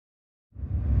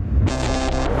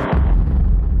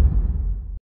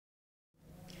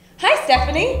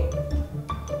Stephanie.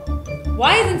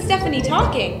 Why isn't Stephanie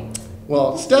talking?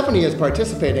 Well, Stephanie is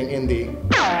participating in the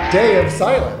Day of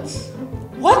Silence.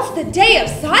 What's the Day of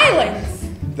Silence?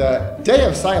 The Day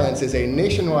of Silence is a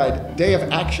nationwide day of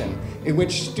action in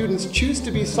which students choose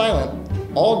to be silent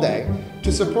all day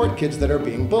to support kids that are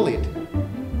being bullied.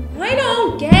 I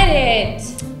don't get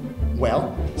it.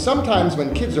 Well, sometimes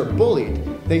when kids are bullied,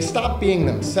 they stop being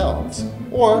themselves,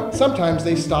 or sometimes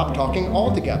they stop talking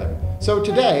altogether. So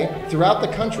today, throughout the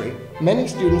country, many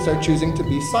students are choosing to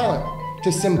be silent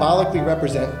to symbolically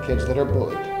represent kids that are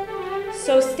bullied.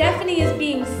 So Stephanie is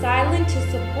being silent to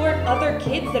support other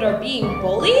kids that are being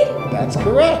bullied? That's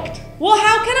correct. Well,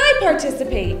 how can I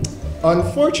participate?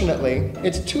 Unfortunately,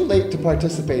 it's too late to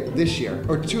participate this year,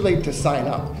 or too late to sign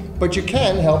up, but you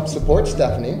can help support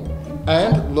Stephanie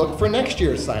and look for next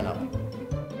year's sign up.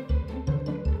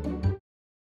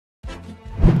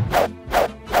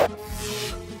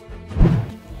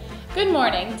 Good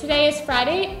morning. Today is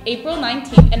Friday, April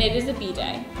 19th, and it is a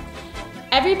B-Day.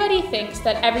 Everybody thinks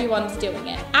that everyone's doing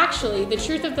it. Actually, the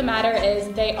truth of the matter is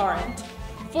they aren't.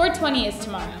 420 is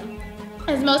tomorrow.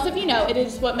 As most of you know, it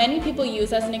is what many people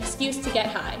use as an excuse to get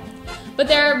high. But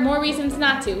there are more reasons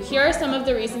not to. Here are some of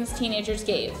the reasons teenagers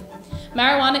gave.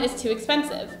 Marijuana is too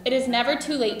expensive. It is never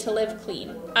too late to live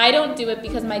clean. I don't do it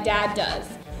because my dad does.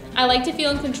 I like to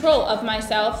feel in control of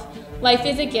myself. Life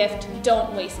is a gift,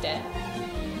 don't waste it.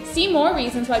 See more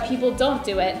reasons why people don't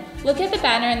do it. Look at the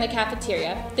banner in the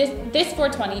cafeteria. This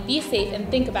 420, be safe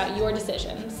and think about your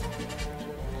decisions.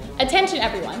 Attention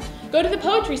everyone, go to the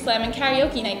Poetry Slam and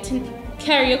karaoke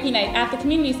night at the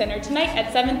Community Center tonight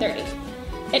at 7:30.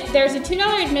 There's a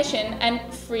 $2 admission and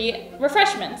free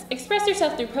refreshments. Express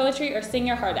yourself through poetry or sing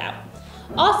your heart out.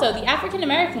 Also, the African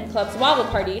American Club's Wobble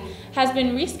Party has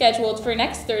been rescheduled for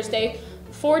next Thursday,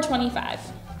 4/25.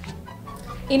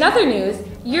 In other news,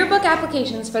 yearbook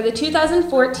applications for the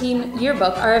 2014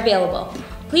 yearbook are available.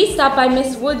 Please stop by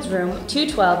Miss Wood's room,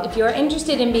 212, if you are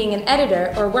interested in being an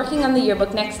editor or working on the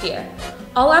yearbook next year.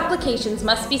 All applications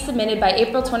must be submitted by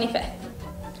April 25th.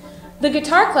 The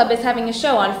Guitar Club is having a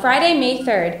show on Friday, May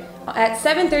 3rd at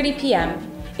 7:30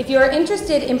 p.m. If you are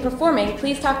interested in performing,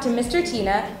 please talk to Mr.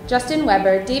 Tina, Justin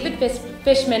Weber, David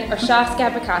Fishman, or Shah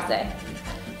Skabakase.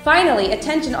 Finally,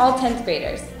 attention all 10th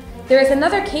graders. There is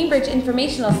another Cambridge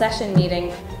informational session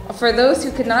meeting for those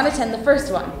who could not attend the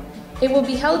first one. It will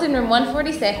be held in room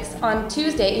 146 on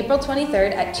Tuesday, April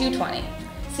 23rd at 2:20.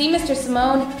 See Mr.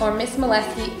 Simone or Miss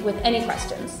Molesky with any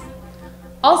questions.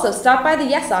 Also, stop by the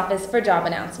Yes office for job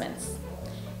announcements.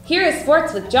 Here is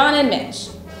sports with John and Mitch.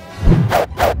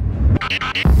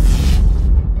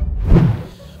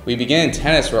 We begin in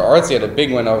tennis, where Ardsley had a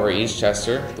big win over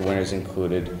Eastchester. The winners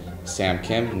included Sam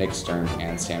Kim, Nick Stern,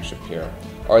 and Sam Shapiro.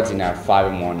 Ardsley now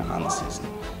 5-1 on the season.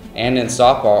 And in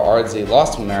softball, Ardsley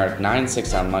lost to Merritt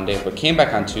 9-6 on Monday, but came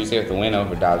back on Tuesday with a win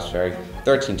over Dobbs Ferry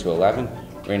 13-11.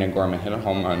 Raina Gorman hit a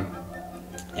home run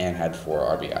and had 4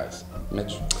 RBIs.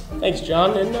 Mitch. Thanks,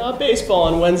 John. In baseball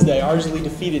on Wednesday, Ardsley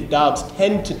defeated Dobbs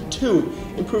 10-2,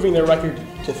 improving their record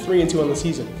to 3-2 on the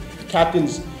season.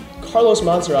 Captains Carlos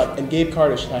Montserrat and Gabe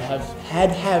Kardish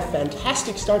have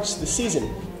fantastic starts to the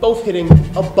season, both hitting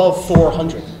above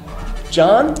 400.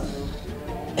 John?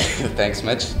 Thanks,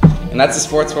 Mitch. And that's the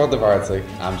sports world of Ardsley.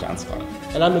 I'm John Scott.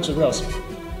 And I'm Mitchell Gross.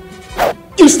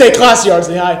 You stay classy,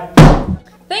 Ardsley High.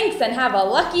 Thanks and have a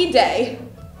lucky day.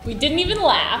 We didn't even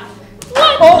laugh.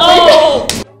 What?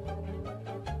 Oh!